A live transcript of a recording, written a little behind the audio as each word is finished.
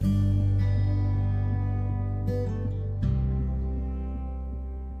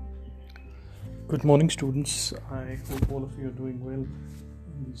Good morning, students. I hope all of you are doing well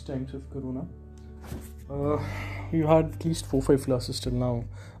in these times of Corona. You had at least 4-5 classes till now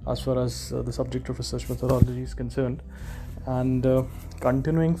as far as the subject of research methodology is concerned. And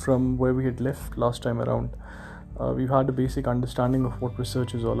continuing from where we had left last time around, we've had a basic understanding of what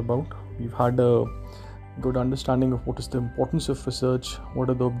research is all about. We've had a good understanding of what is the importance of research, what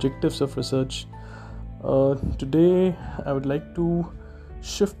are the objectives of research. Today, I would like to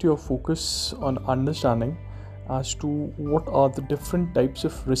shift your focus on understanding as to what are the different types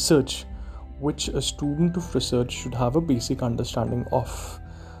of research which a student of research should have a basic understanding of.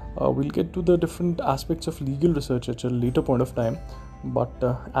 We'll get to the different aspects of legal research at a later point of time, but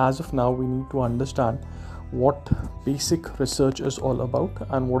as of now we need to understand what basic research is all about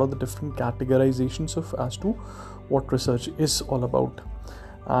and what are the different categorizations of as to what research is all about.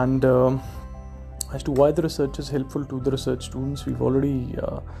 And as to why the research is helpful to the research students, we've already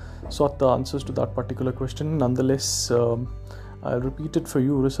sought the answers to that particular question. Nonetheless, I'll repeat it for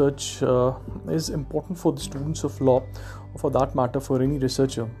you. Research is important for the students of law, or for that matter for any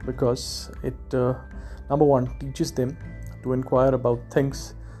researcher, because it, number one, teaches them to inquire about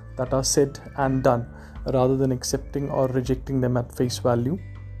things that are said and done rather than accepting or rejecting them at face value.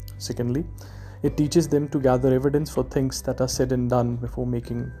 Secondly, it teaches them to gather evidence for things that are said and done before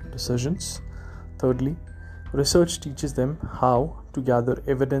making decisions. Thirdly, research teaches them how to gather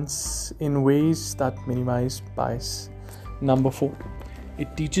evidence in ways that minimize bias. Number 4,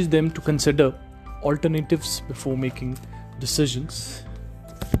 it teaches them to consider alternatives before making decisions.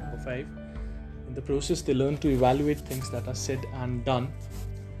 Number 5, in the process they learn to evaluate things that are said and done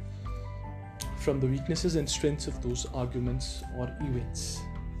from the weaknesses and strengths of those arguments or events.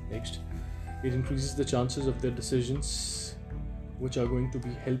 Next, it increases the chances of their decisions which are going to be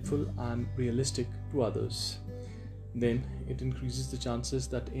helpful and realistic to others. Then it increases the chances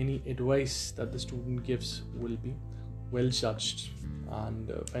that any advice that the student gives will be well judged.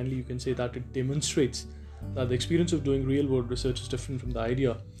 And finally, you can say that it demonstrates that the experience of doing real world research is different from the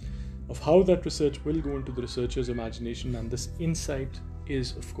idea of how that research will go into the researcher's imagination, and this insight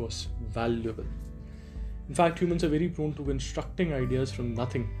is of course valuable. In fact, humans are very prone to constructing ideas from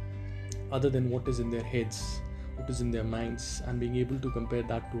nothing other than what is in their heads, what is in their minds, and being able to compare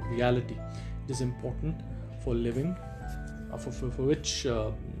that to reality. It is important for living, for which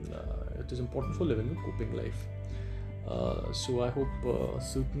it is important for living a coping life. So I hope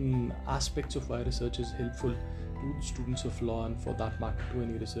certain aspects of why research is helpful to the students of law, and for that matter to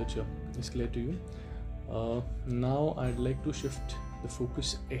any researcher, is clear to you. Now I'd like to shift the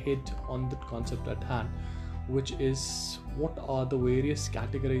focus ahead on the concept at hand, which is what are the various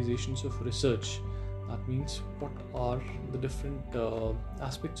categorizations of research. That means what are the different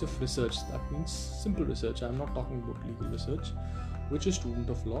aspects of research. That means simple research. I'm not talking about legal research, which a student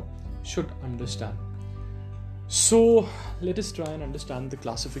of law should understand. So let us try and understand the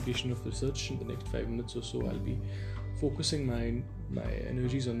classification of research. In the next 5 minutes or so, I'll be focusing my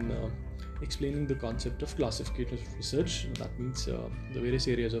energies on explaining the concept of classification of research. That means the various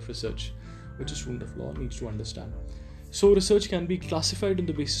areas of research which a student of law needs to understand. So research can be classified on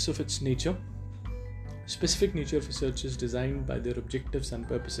the basis of its nature. Specific nature of research is designed by their objectives and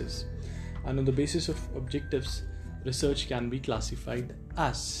purposes, and on the basis of objectives, research can be classified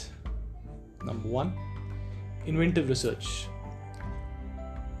as: number 1, inventive research.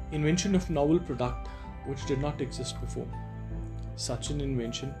 Invention of novel product which did not exist before. Such an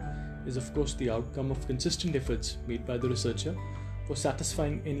invention is of course the outcome of consistent efforts made by the researcher for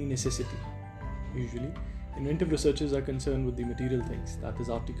satisfying any necessity. Usually, inventive researchers are concerned with the material things, that is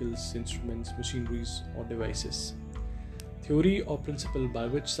articles, instruments, machineries or devices. Theory or principle by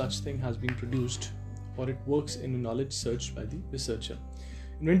which such thing has been produced, or it works in a knowledge searched by the researcher.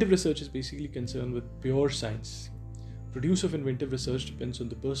 Inventive research is basically concerned with pure science. Produce of inventive research depends on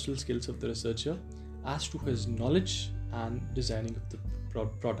the personal skills of the researcher as to his knowledge and designing of the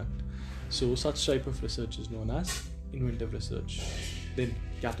product. So such type of research is known as inventive research. Then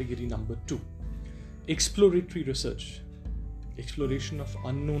category number 2, exploratory research. Exploration of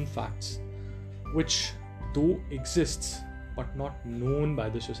unknown facts which though exists but not known by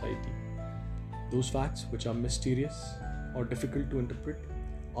the society. Those facts which are mysterious or difficult to interpret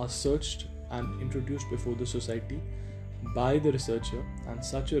are searched and introduced before the society by the researcher, and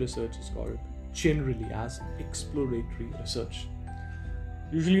such a research is called generally as exploratory research.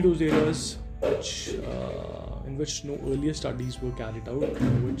 Usually those areas in which no earlier studies were carried out,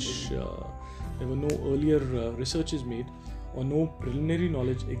 which there were no earlier researches made, or no preliminary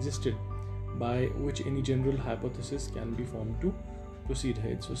knowledge existed by which any general hypothesis can be formed to proceed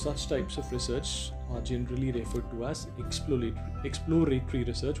ahead. So such types of research are generally referred to as exploratory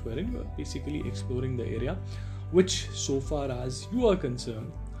research, wherein you are basically exploring the area which, so far as you are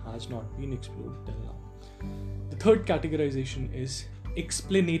concerned, has not been explored till now. The third categorization is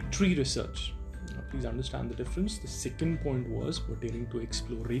explanatory research. Now, please understand the difference. The second point was pertaining to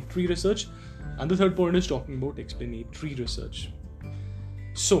exploratory research, and the third point is talking about explanatory research.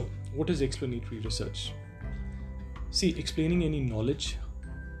 So, what is explanatory research? See, explaining any knowledge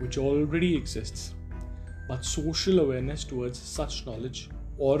which already exists, but social awareness towards such knowledge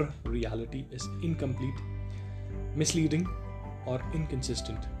or reality is incomplete, misleading, or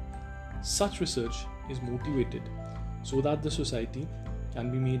inconsistent. Such research is motivated so that the society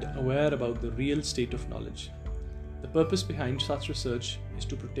can be made aware about the real state of knowledge. The purpose behind such research is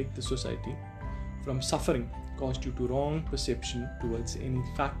to protect the society from suffering caused due to wrong perception towards any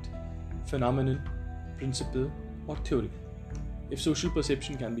fact, phenomenon, principle, or theory. If social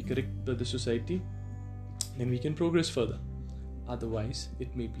perception can be corrected by the society, then we can progress further. Otherwise,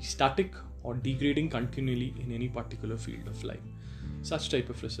 it may be static or degrading continually in any particular field of life. Such type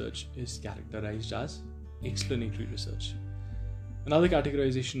of research is characterized as explanatory research. Another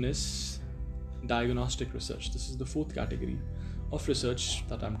categorization is diagnostic research. This is the fourth category of research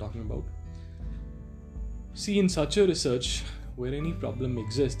that I'm talking about. See, in such a research where any problem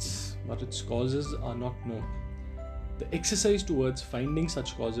exists but its causes are not known, the exercise towards finding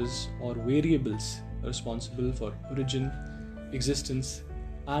such causes or variables responsible for origin, existence,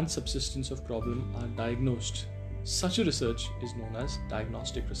 and subsistence of problem are diagnosed. Such a research is known as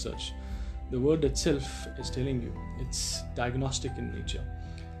diagnostic research. The word itself is telling you it's diagnostic in nature.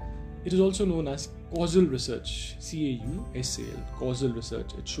 It is also known as causal research, CAUSAL, causal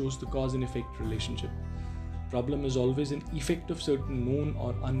research. It shows the cause and effect relationship. Problem is always an effect of certain known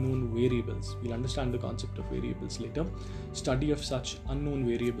or unknown variables. We'll understand the concept of variables later. Study of such unknown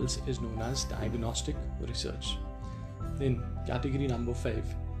variables is known as diagnostic research. Then category number 5,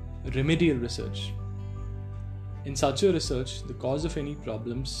 remedial research. In such a research, the cause of any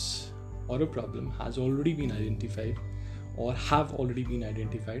problems or a problem has already been identified or have already been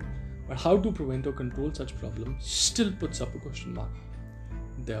identified, but how to prevent or control such problem still puts up a question mark.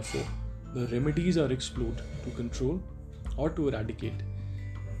 Therefore, the remedies are explored to control or to eradicate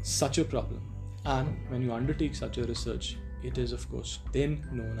such a problem. And when you undertake such a research, it is of course then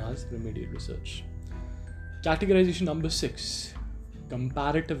known as remedial research. Categorization number 6,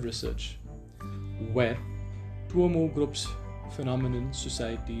 comparative research, where two or more groups, phenomenon,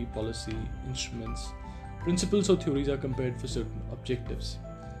 society, policy, instruments, principles or theories are compared for certain objectives.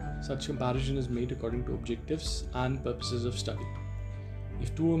 Such comparison is made according to objectives and purposes of study.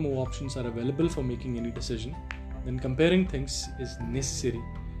 If two or more options are available for making any decision, then comparing things is necessary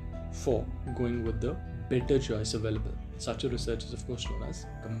for going with the better choice available. Such a research is of course known as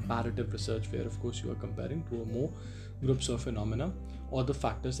comparative research, where of course you are comparing two or more groups of phenomena or the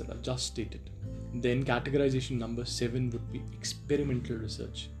factors that I've just stated. Then categorization number 7 would be experimental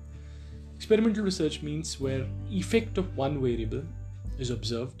research. Experimental research means where effect of one variable is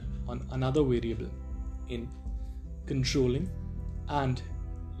observed on another variable in controlling and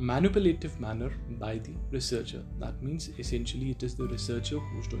manipulative manner by the researcher. That means essentially it is the researcher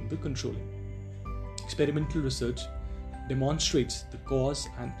who's doing the controlling. Experimental research demonstrates the cause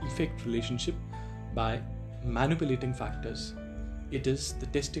and effect relationship by manipulating factors. It is the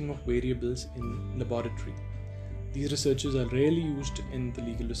testing of variables in laboratory. These researches are rarely used in the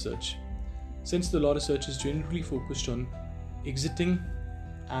legal research. Since the law research is generally focused on exiting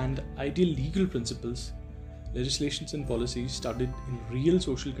and ideal legal principles, legislations and policies studied in real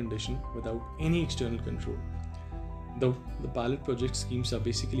social condition without any external control. Though the pilot project schemes are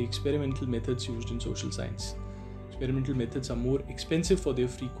basically experimental methods used in social science. Experimental methods are more expensive for their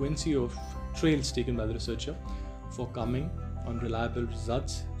frequency of trials taken by the researcher for coming on reliable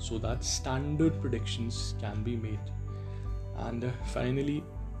results so that standard predictions can be made. And finally,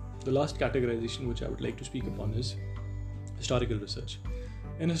 the last categorization which I would like to speak upon is historical research.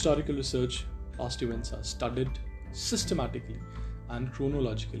 In historical research, past events are studied systematically and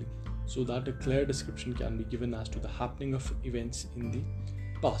chronologically so that a clear description can be given as to the happening of events in the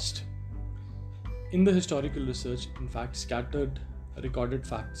past. In the historical research, in fact, scattered recorded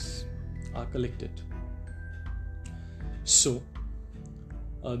facts are collected. So,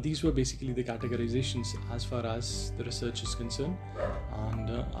 these were basically the categorizations as far as the research is concerned, and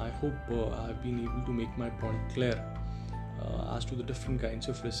I hope I've been able to make my point clear as to the different kinds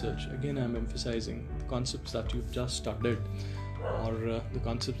of research. Again, I'm emphasizing the concepts that you've just studied or the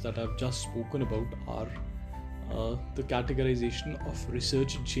concepts that I've just spoken about are the categorization of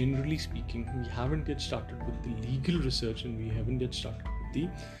research generally speaking. We haven't yet started with the legal research, and we haven't yet started with the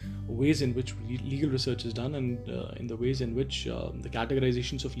ways in which legal research is done, and in the ways in which the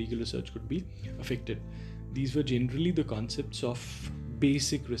categorizations of legal research could be affected. These were generally the concepts of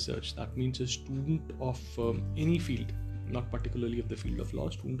basic research. That means a student of any field, not particularly of the field of law,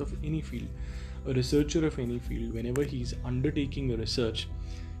 student of any field, a researcher of any field, whenever he's undertaking a research,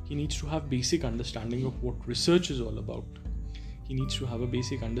 he needs to have basic understanding of what research is all about. He needs to have a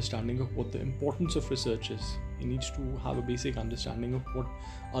basic understanding of what the importance of research is. He needs to have a basic understanding of what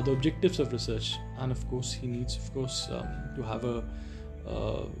are the objectives of research, and of course he needs to have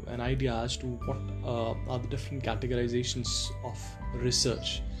an idea as to what are the different categorizations of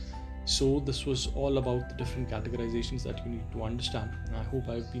research. So this was all about the different categorizations that you need to understand. I hope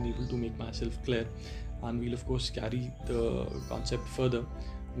I've been able to make myself clear, and we'll of course carry the concept further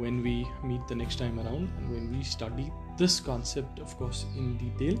when we meet the next time around, and when we study this concept of course in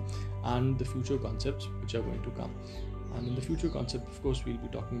detail, and the future concepts which are going to come. And in the future concept, of course, we'll be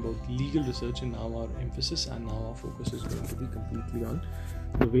talking about legal research, and now our emphasis and now our focus is going to be completely on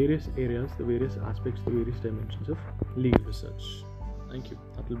the various areas, the various aspects, the various dimensions of legal research. Thank you.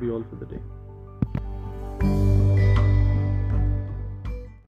 That will be all for the day.